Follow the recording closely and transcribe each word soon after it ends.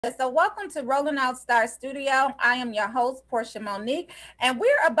So welcome to Rolling Out Star Studio. I am your host, Portia Monique, and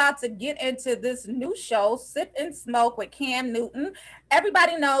we're about to get into this new show, Sip and Smoke with Cam Newton.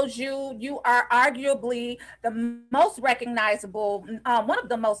 Everybody knows you. You are arguably the most recognizable, one of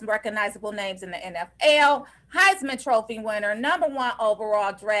the most recognizable names in the NFL, Heisman Trophy winner, number one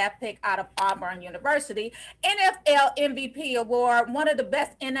overall draft pick out of Auburn University, NFL MVP award, one of the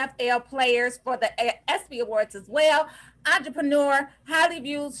best NFL players for the ESPY Awards as well, entrepreneur, highly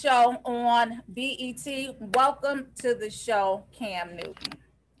viewed show on BET. Welcome to the show, Cam Newton.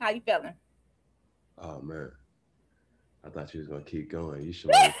 How you feeling? Oh man, I thought you was gonna keep going. You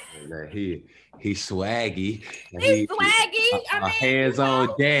showing that he's swaggy and He's he swaggy. I a mean, hands-on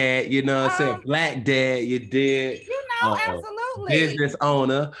dad. You know what I'm saying? um, Black dad. You did. Uh, absolutely. business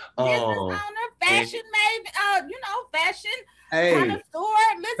owner. Business owner, And fashion made, fashion hey,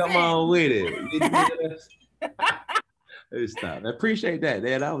 connoisseur. come on Listen. with it. You did. Hey, stop. I appreciate that.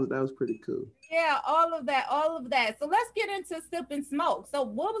 Yeah, that was pretty cool. Yeah, all of that, all of that. So let's get into Sip and Smoke. So,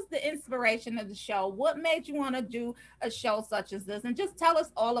 what was the inspiration of the show? What made you want to do a show such as this? And just tell us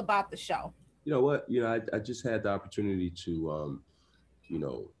all about the show. You know what? I just had the opportunity to you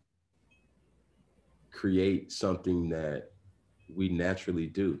know, create something that we naturally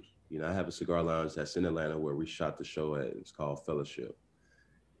do. I have a cigar lounge that's in Atlanta where we shot the show at. It's called Fellowship,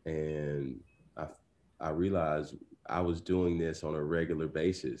 and I I realized I was doing this on a regular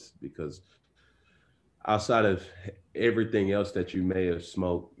basis because outside of everything else that you may have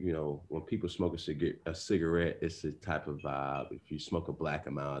smoked, when people smoke a cigarette, it's a type of vibe. If you smoke a black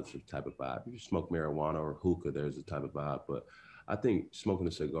amount, it's a type of vibe. If you smoke marijuana or hookah, there's a type of vibe. But I think smoking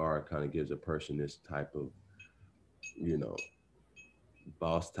a cigar kind of gives a person this type of, you know,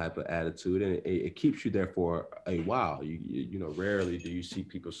 boss type of attitude, and it keeps you there for a while. Rarely do you see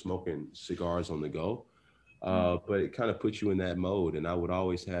people smoking cigars on the go, but it kind of puts you in that mode. And I would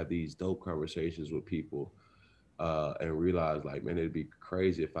always have these dope conversations with people, and realize like, man, it'd be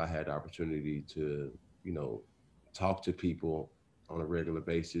crazy if I had the opportunity to, you know, talk to people on a regular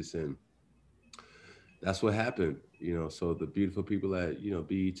basis. And that's what happened. So the beautiful people at,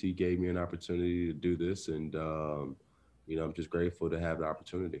 BET gave me an opportunity to do this. And, I'm just grateful to have the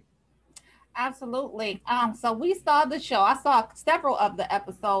opportunity. Absolutely. So we saw the show. I saw several of the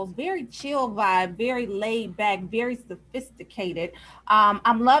episodes. Very chill vibe, very laid back, very sophisticated.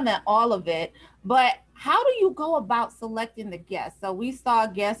 I'm loving all of it. But how do you go about selecting the guests? So we saw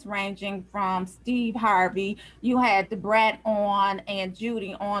guests ranging from Steve Harvey. You had the Brat on and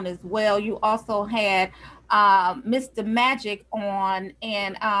Judy on as well. You also had Mr. Magic on,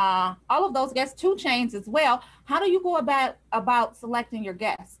 and all of those guests, Two Chains as well. How do you go about selecting your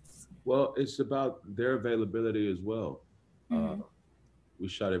guests? Well, it's about their availability as well. Uh, Mm-hmm. we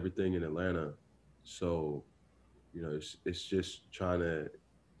shot everything in Atlanta. So, it's just trying to,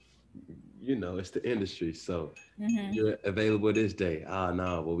 it's the industry. So Mm-hmm. you're available this day. Ah,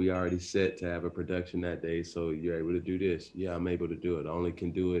 no, well, we already set to have a production that day. So you're able to do this. Yeah, I'm able to do it. I only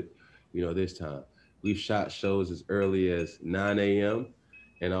can do it, this time. We've shot shows as early as 9 a.m.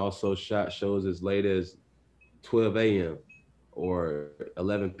 and also shot shows as late as 12 a.m. or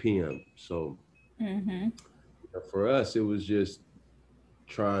 11 p.m. So Mm-hmm. for us, it was just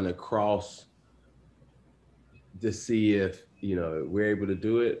trying to cross to see if we're able to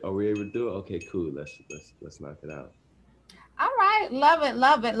do it. Are we able to do it? Okay, cool. Let's knock it out. All right, love it,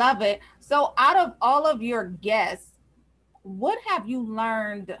 love it, love it. So, out of all of your guests, what have you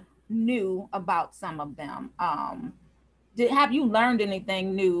learned new about some of them? Have you learned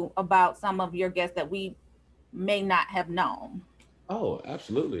anything new about some of your guests that we may not have known? Oh,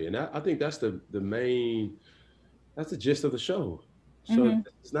 absolutely. And I think that's the gist of the show. So Mm-hmm.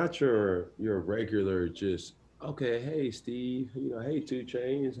 it's not your regular just, okay, hey Steve, hey Two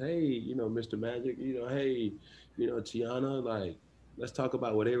Chains, hey, Mr. Magic, hey, Tiana, like let's talk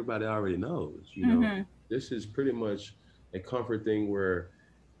about what everybody already knows. Mm-hmm. This is pretty much a comfort thing where,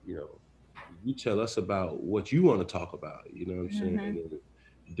 you know, you tell us about what you want to talk about, you know what I'm saying? Mm-hmm. And then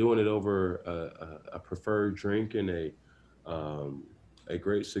doing it over a preferred drink and um, a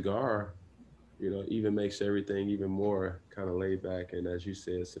great cigar, even makes everything even more kind of laid back and, as you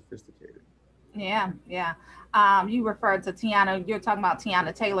said, sophisticated. Yeah, yeah. You referred to Tiana. You're talking about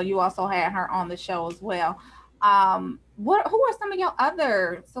Tiana Taylor. You also had her on the show as well. Who are some of your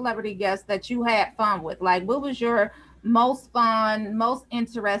other celebrity guests that you had fun with? Like, what was your most fun, most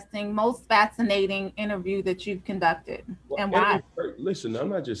interesting, most fascinating interview that you've conducted, Well, and why? listen, I'm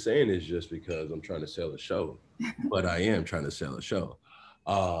not just saying this just because I'm trying to sell a show, but I am trying to sell a show.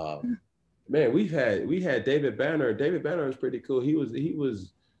 Uh, Man, we had David Banner. David Banner was pretty cool. He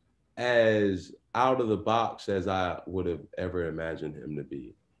was as out of the box as I would have ever imagined him to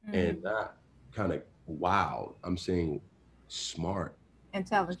be. and not kind of wild. I'm saying smart. I'm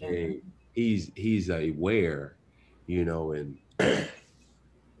Intelligent. saying he's aware, and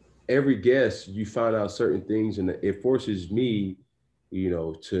every guest you find out certain things, and it forces me,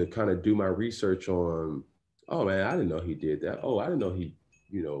 to kind of do my research on. Oh man, I didn't know he did that. Oh, I didn't know he,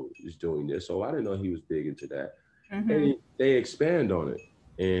 is doing this. Oh, I didn't know he was big into that. Mm-hmm. And they expand on it,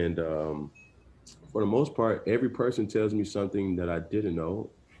 and for the most part, every person tells me something that I didn't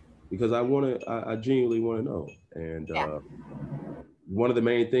know because I genuinely want to know. And Yeah. one of the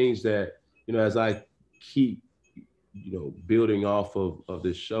main things that, as I keep, building off of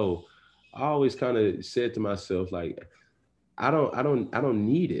this show, I always kind of said to myself, like, I don't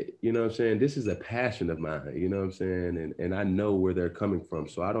need it. You know what I'm saying? This is a passion of mine, you know what I'm saying? And I know where they're coming from.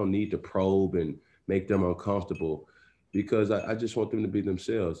 So I don't need to probe and make them uncomfortable because I just want them to be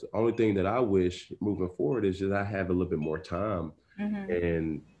themselves. The only thing that I wish moving forward is that I have a little bit more time Mm-hmm.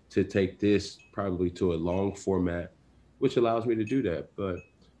 and to take this probably to a long format, which allows me to do that. But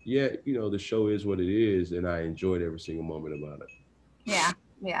yeah, the show is what it is, and I enjoyed every single moment about it. Yeah,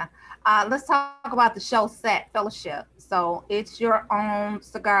 yeah. Let's talk about the show set, Fellowship. So it's your own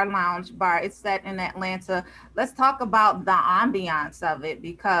cigar lounge bar. It's set in Atlanta. Let's talk about the ambiance of it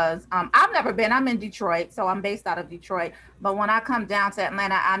because I've never been. I'm in Detroit, so I'm based out of Detroit. But when I come down to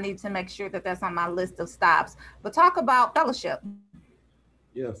Atlanta, I need to make sure that that's on my list of stops. But talk about Fellowship.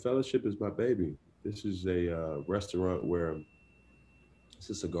 Yeah, Fellowship is my baby. This is a restaurant where it's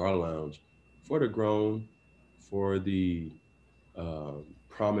a cigar lounge for the grown, for the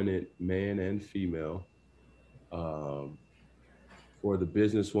prominent man and female, um, for the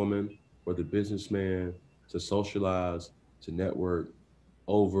businesswoman, for the businessman to socialize, to network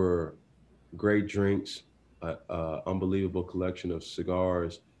over great drinks, unbelievable collection of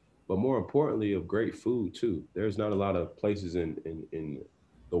cigars, but more importantly, of great food too. There's not a lot of places in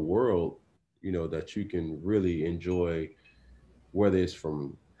the world, that you can really enjoy, whether it's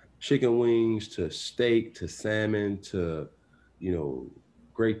from chicken wings to steak to salmon to, you know,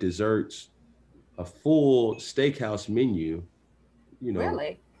 great desserts, a full steakhouse menu, you know,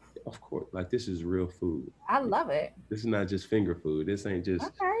 Really? of course, like this is real food. I love it. This is not just finger food. This ain't just,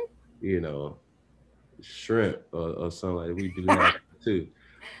 Okay. you know, shrimp or something like that. We do that too.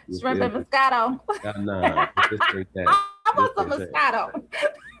 You Shrimp feel and me? Moscato. Nah, this ain't that. I This want some ain't that. Moscato.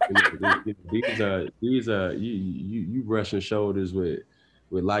 These are you brushing shoulders with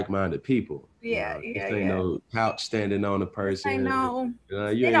like-minded people. Yeah, This yeah, ain't yeah. no couch standing on a This ain't person. no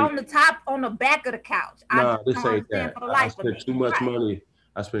You sit ain't on the top on the back of the couch. I nah. just This don't ain't understand that. for the I life of spent me. too much Right. money.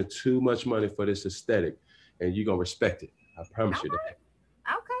 I spent too much money for this aesthetic, and you gonna respect it. I promise you that. Okay.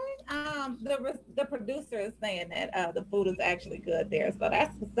 Okay. The producer is saying that the food is actually good there, so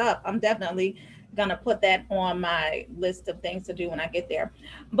that's what's up. I'm definitely gonna put that on my list of things to do when I get there.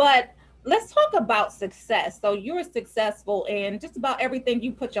 But let's talk about success. So you're successful in just about everything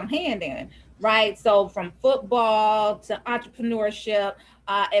you put your hand in, right? So from football to entrepreneurship.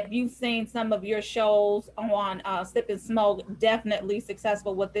 If you've seen some of your shows on Sip and Smoke, definitely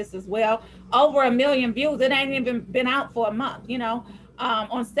successful with this as well. Over 1 million views. It ain't even been out for a month,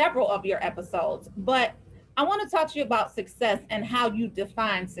 on several of your episodes. But I want to talk to you about success and how you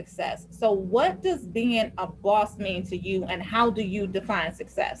define success. So, what does being a boss mean to you, and how do you define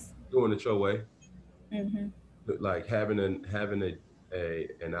success? Doing it your way, Mm-hmm. like having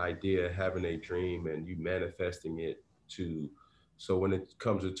an idea, having a dream, and you manifesting it to. So when it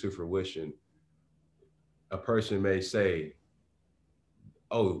comes to fruition, a person may say,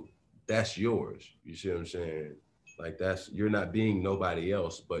 "Oh, that's yours." You see what I'm saying? Like that's you're not being nobody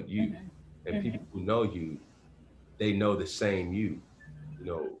else but you. And Mm-hmm. people who know you, they know the same you.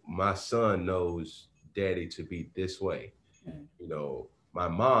 My son knows daddy to be this way. My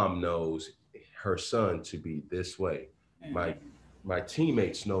mom knows her son to be this way. My Mm-hmm. my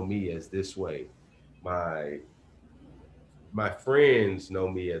teammates know me as this way. My my friends know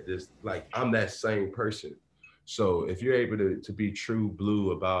me as this, like I'm that same person. So if you're able to be true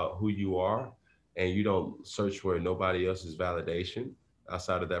blue about who you are and you don't search for nobody else's validation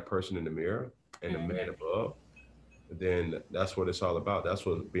outside of that person in the mirror and the man Mm-hmm. above, then that's what it's all about. That's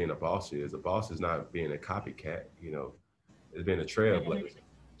what being a boss is. A boss is not being a copycat, it's being a Mm-hmm. trailblazer.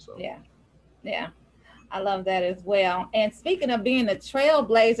 So Yeah. Yeah. I love that as well. And speaking of being a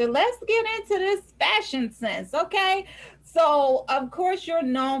trailblazer, let's get into this fashion sense, okay? So, of course, you're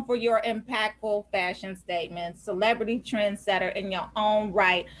known for your impactful fashion statements, celebrity trendsetter in your own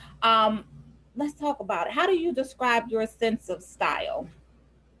right. Um, let's talk about it. How do you describe your sense of style?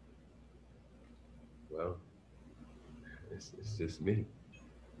 well, it's just me.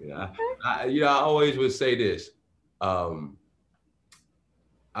 You know, Okay. I always would say this. Um,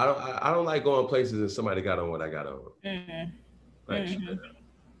 I don't like going places and somebody got on what I got on. Mm-hmm. Like Mm-hmm.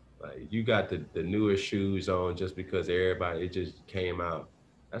 like you got the newest shoes on just because everybody it just came out.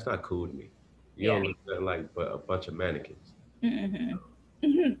 That's not cool to me. You Yeah. don't look nothing like but a bunch of mannequins. Mm-hmm.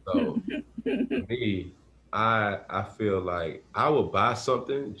 So for me, I feel like I will buy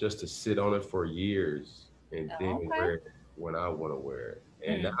something just to sit on it for years and then Okay. wear it when I want to wear it.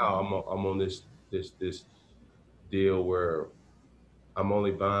 And now Mm-hmm. I'm on this deal where I'm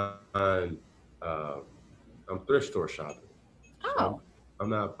only buying uh, I'm thrift store shopping. So Oh, I'm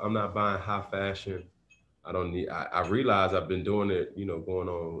not buying high fashion. I don't need. I realize I've been doing it, you know, going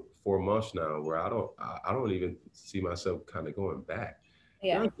on 4 months now, where I don't even see myself kind of going back.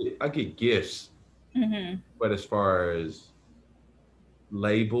 You know, yeah. I get gifts, Mm-hmm. but as far as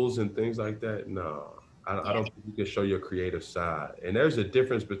labels and things like that, no, I Yeah. don't think you can show your creative side. And there's a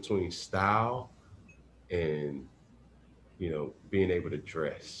difference between style and being able to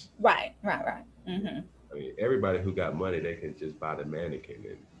dress. Right. Right. Right. Mm-hmm. I mean, everybody who got money, they can just buy the mannequin,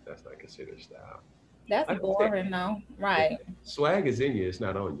 and that's not considered style. That's I understand. boring, though. Yeah. Right. Swag is in you; it's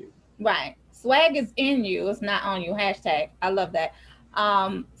not on you. Right. Swag is in you. It's not on you. Hashtag. I love that.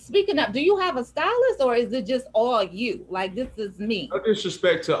 Speaking of, do you have a stylist or is it just all you? Like this is me. No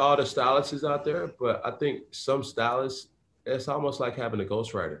disrespect to all the stylists out there, but I think some stylists, it's almost like having a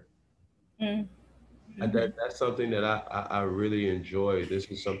ghostwriter. Mm-hmm. That's something that I really enjoy. This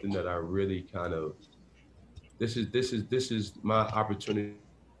is something that I really kind of this is my opportunity to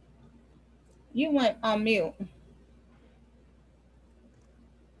create something You went on mute.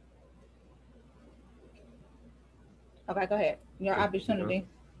 Okay, go ahead. Your you know opportunity.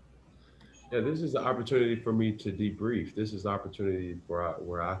 yeah, this is the opportunity for me to debrief. This is the opportunity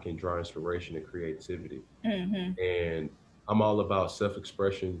where I can draw inspiration and creativity. Mm-hmm. And I'm all about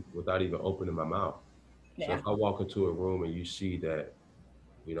self-expression without even opening my mouth. So Yeah. if I walk into a room and you see that,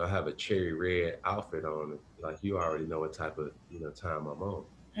 I have a cherry red outfit on, like you already know what type of, time I'm on.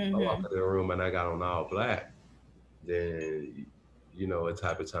 If I walk Mm-hmm. into a room and I got on all black, then you know what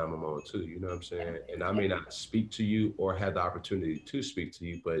type of time I'm on too. You know what I'm Yeah. saying? And I Yeah. may not speak to you or have the opportunity to speak to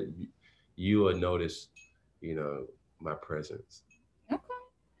you, but you will notice, you know, my presence.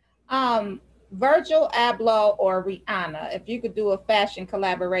 Okay. Virgil Abloh or Rihanna, if you could do a fashion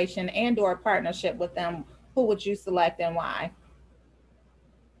collaboration and or a partnership with them, who would you select and why?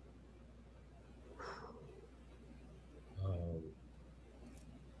 Um,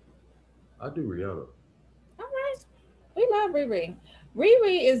 I do Rihanna. All right. We love Riri.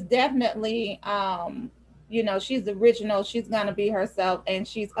 Riri is definitely she's original, she's gonna be herself and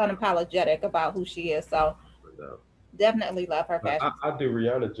she's unapologetic about who she is. So No. definitely love her But fashion. I do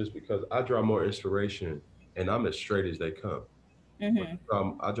Rihanna just because I draw more inspiration and I'm as straight as they come. But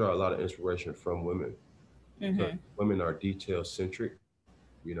Mm-hmm. I draw a lot of inspiration from women because Mm-hmm. women are detail centric,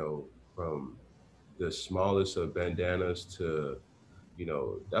 from the smallest of bandanas to,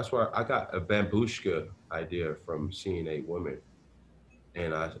 that's where I got a bambushka idea from seeing a woman.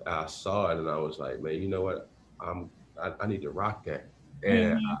 And I saw it and I was like, man, you know what? I need to rock that.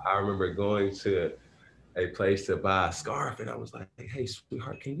 And Mm-hmm. I remember going to a place to buy a scarf and I was like, hey,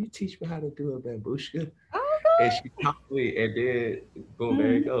 sweetheart, can you teach me how to do a bambushka? And she Okay. taught me, and then boom,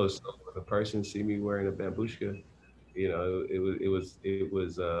 there it Mm-hmm. goes. So when the person see me wearing a bambushka, it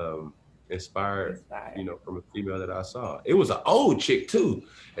was inspired, Inspired. from a female that I saw. It was an old chick too,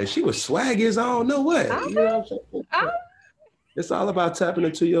 and she was swaggy as I don't know what. You know Okay. what I'm saying? Oh, It's all about tapping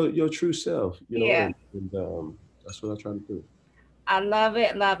into your true self, yeah. and that's what I try to do. I love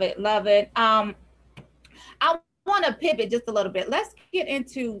it, love it, love it. I want to pivot just a little bit. Let's get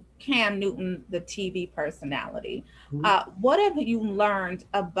into Cam Newton, the TV personality. What have you learned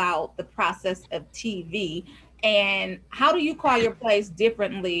about the process of TV, and how do you call your plays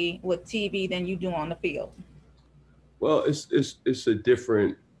differently with TV than you do on the field? Well, it's a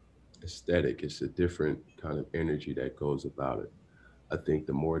different aesthetic. It's a different kind of energy that goes about it. I think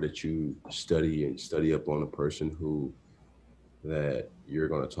the more that you study and study up on a person who that you're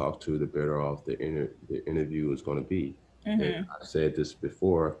going to talk to, the better off the interview is going to be. And Mm-hmm. I said this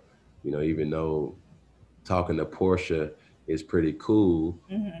before, even though talking to Portia is pretty cool,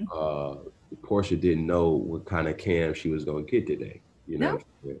 Mm-hmm. uh, Portia didn't know what kind of cam she was going to get today. You know No. what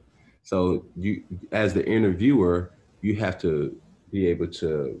I'm saying? So you, as the interviewer, you have to be able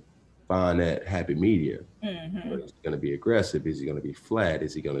to find that happy medium. Mm-hmm. Is he going to be aggressive? Is he going to be flat?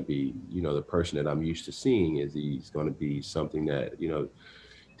 Is he going to be, the person that I'm used to seeing? Is he's going to be something that,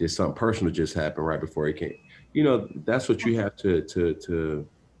 did something personal just happen right before he came? That's what you have to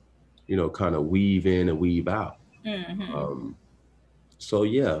kind of weave in and weave out. Mm-hmm. Um, so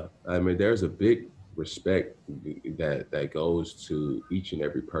yeah, I mean, there's a big respect that goes to each and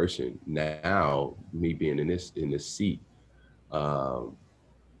every person. Now, me being in this seat, um,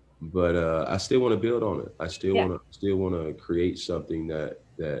 but I still want to build on it. I Yeah. still want to create something that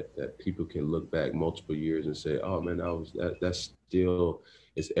people can look back multiple years and say, oh man, that's still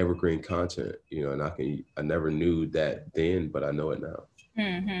it's evergreen content, you know. And I never knew that then, but I know it now.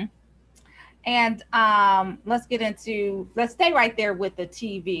 Hmm. And let's stay right there with the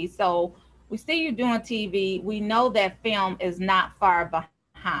TV. So we see you doing TV. We know that film is not far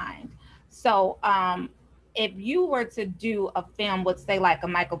behind. So if you were to do a film with, say, like a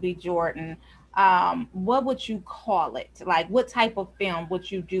Michael B. Jordan, what would you call it? Like, what type of film would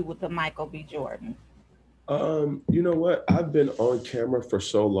you do with a Michael B. Jordan? You know what? I've been on camera for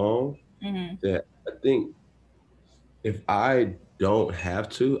so long Hmm. that I think if I don't have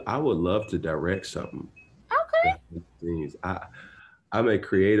to, I would love to direct something. Okay. Things. I'm a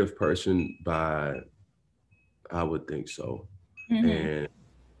creative person by I would think so, Hmm. and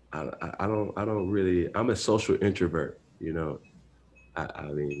I don't really. I'm a social introvert. You know, I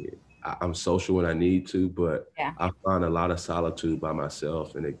mean, I'm social when I need to, but Yeah. I find a lot of solitude by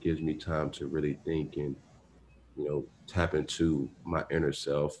myself, and it gives me time to really think and tap into my inner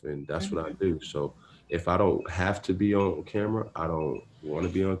self, and that's what I Hmm. do. So if I don't have to be on camera, I don't want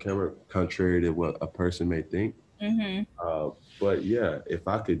to be on camera, contrary to what a person may think. Hmm. Uh, but yeah, if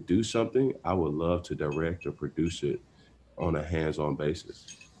I could do something, I would love to direct or produce it on a hands-on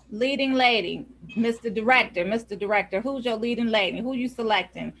basis. Leading lady, Mr. Director, Mr. Director, who's your leading lady? Who you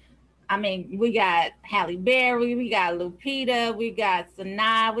selecting? I mean, we got Halle Berry, we got Lupita, we got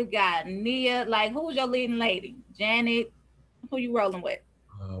Sanaa, we got Nia. Like, who's your leading lady? Janet, who you rolling with?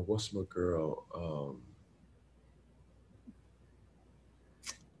 What's my girl?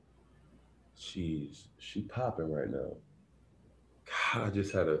 She popping right now. God, I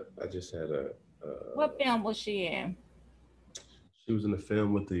just had a. What film was she in? She was in the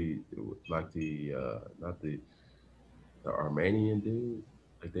film with like not the Armenian dude.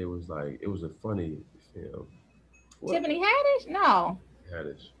 Like they was like it was a funny film. What Tiffany Haddish? No. had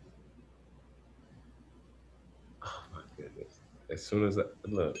it? Oh my goodness! As soon as I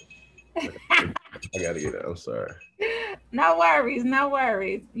look, I gotta get it. I'm sorry. No worries, no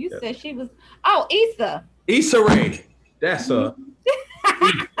worries. You Yeah. said she was. Oh, Issa. Issa Rae. That's a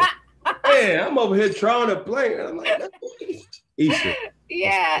Mhm. man. I'm over here drawing a blank. And I'm like, Issa. That's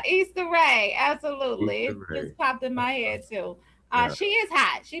Yeah, Issa Rae. Absolutely. Issa It Rae. just popped in my head too. Yeah. She is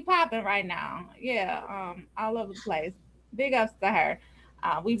hot. She popping right now. Yeah, all over the place. Big ups to her.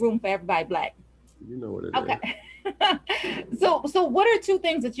 We room for everybody black. You know what it is. Okay. So what are two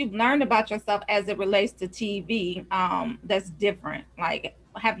things that you've learned about yourself as it relates to TV that's different? Like,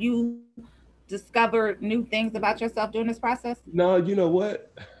 have you discovered new things about yourself during this process? No, you know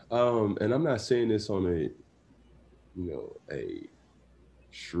what? And I'm not saying this on a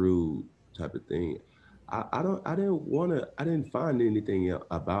shrewd type of thing. I didn't find anything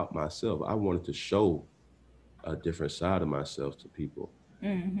about myself. I wanted to show a different side of myself to people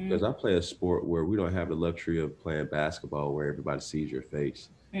Mm-hmm. because I play a sport where we don't have the luxury of playing basketball where everybody sees your face,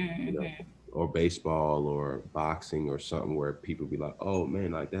 you know, Mm-hmm. or baseball or boxing or something where people be like, "Oh man,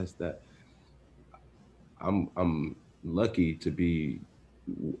 like that's that." I'm lucky to be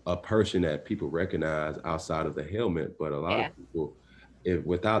a person that people recognize outside of the helmet, but a lot of Yeah. people, if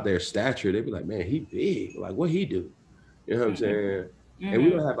without their stature, they'd be like, "Man, he big. Like, what he do?" You know what I'm Mm-hmm. saying? And we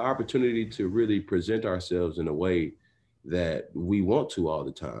Mm-hmm. don't have opportunity to really present ourselves in a way that we want to all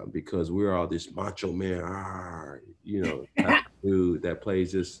the time because we're all this macho man, type of dude that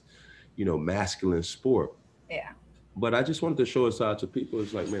plays this, masculine sport. Yeah. But I just wanted to show a side to people.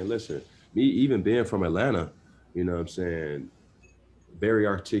 It's like, man, listen, me even being from Atlanta, you know what I'm saying, very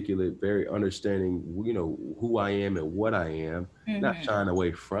articulate, very understanding, who I am and what I am, not Mm-hmm. shying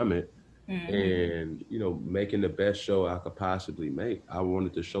away from it, Mm-hmm. and making the best show I could possibly make. I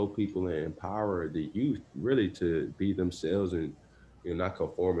wanted to show people and empower the youth really to be themselves and not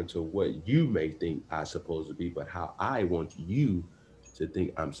conforming to what you may think I supposed to be, but how I want you to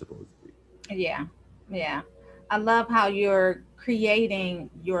think I'm supposed to be. Yeah. Yeah. I love how you're creating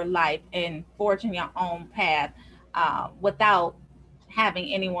your life and forging your own path without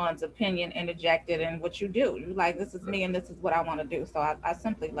having anyone's opinion interjected in what you do. You like, this is me and this is what I want to do. So I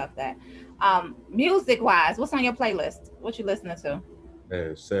simply love that. Music wise, what's on your playlist? What you listening to?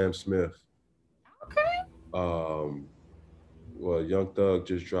 And Sam Smith, Okay. um, well, Young Thug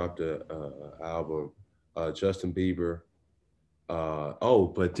just dropped a album. Justin Bieber.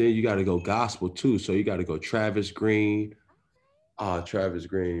 But then you got to go gospel too. So you got to go Travis Green. Travis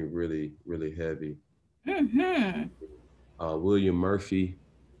Green really heavy. Mm-hmm. William Murphy.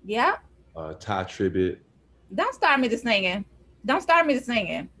 Yeah. Ty Tribbett. Don't start me to singing. Don't start me to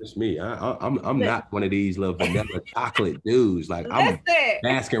singing. It's me. I'm Listen. not one of these little vanilla chocolate dudes. Like I'm Listen.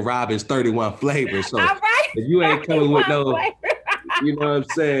 Baskin Robbins 31 flavors. So All right. if you ain't coming with no, Flavor. you know what I'm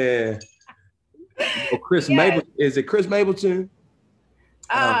saying? Chris Yes. Mableton. Is it Chris Mableton?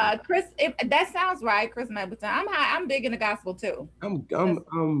 Chris, that sounds right, Chris Mableton. I'm big in the gospel too.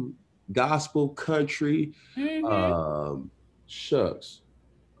 I'm gospel, country, shucks.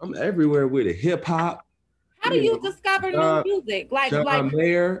 I'm everywhere with it. Hip hop. How do you discover new music? Like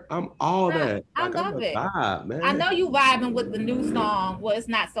Mayer, I'm all that. I love it. Vibe, man. I know you vibing with the new song. Well, it's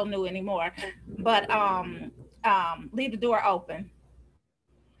not so new anymore, but leave the door open.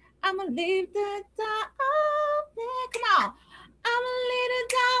 I'ma leave the door open. Come on. I'ma leave the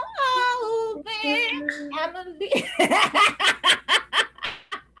door open. I'ma leave.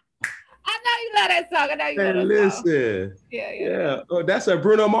 I know you love that song. I know you love that song. Listen. Yeah. Oh, that's a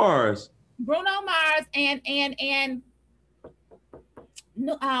Bruno Mars. Bruno Mars and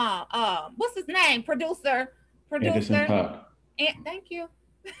what's his name? Producer. Anderson .Paak. And thank you.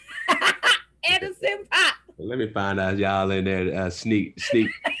 Anderson .Paak. Let me find out y'all in there sneak.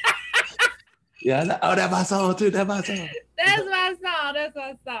 Yeah, that's my song too. That's my song. That's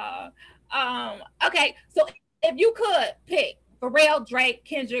my song. Okay, so if you could pick Pharrell, Drake,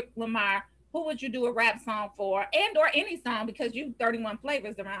 Kendrick Lamar, who would you do a rap song for, and or any song, because you 31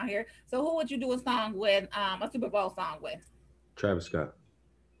 flavors around here. So who would you do a song with, a Super Bowl song with? Travis Scott.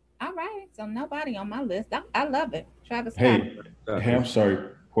 All right, so nobody on my list. I love it. Travis Scott. Hey, I'm sorry,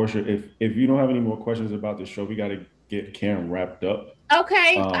 Portia. If you don't have any more questions about the show, we got to get Cam wrapped up.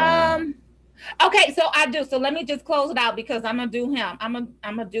 Okay. Okay, so I do. So let me just close it out because I'm gonna do him. I'm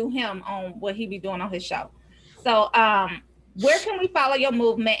gonna do him on what he be doing on his show. So where can we follow your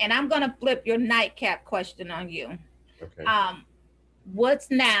movement? And I'm gonna flip your nightcap question on you. Okay. What's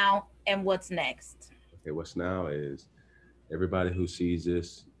now and what's next? Okay, what's now is everybody who sees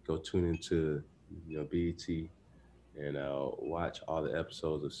this, go tune into BET and watch all the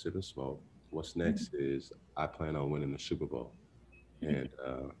episodes of Sip and Smoke. What's next is I plan on winning the Super Bowl and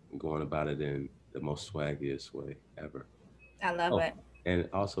going about it in the most swaggiest way ever. I love it. And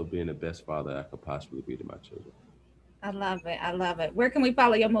also being the best father I could possibly be to my children. I love it. I love it. Where can we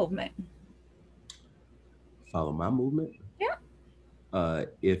follow your movement? Follow my movement? Yeah.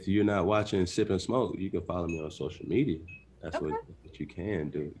 If you're not watching Sip and Smoke, you can follow me on social media. That's Okay. what you can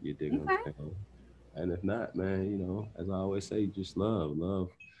do. You dig what I'm saying? And if not, man, as I always say, just love.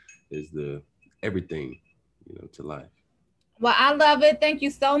 Love is the everything, to life. Well, I love it. Thank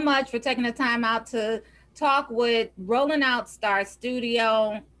you so much for taking the time out to talk with Rolling Out Star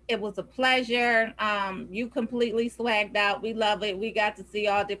Studio. It was a pleasure. You completely swagged out. We love it. We got to see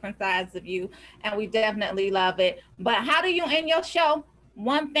all different sides of you, and we definitely love it. But how do you end your show?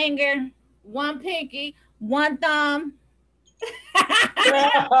 One finger, one pinky, one thumb.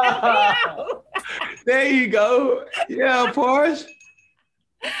 There you go. Yeah, Porsche.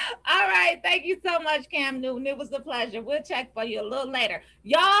 All right. Thank you so much, Cam Newton. It was a pleasure. We'll check for you a little later.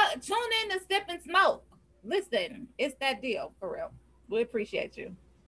 Y'all tune in to Sip and Smoke. Listen, it's that deal for real. We appreciate you.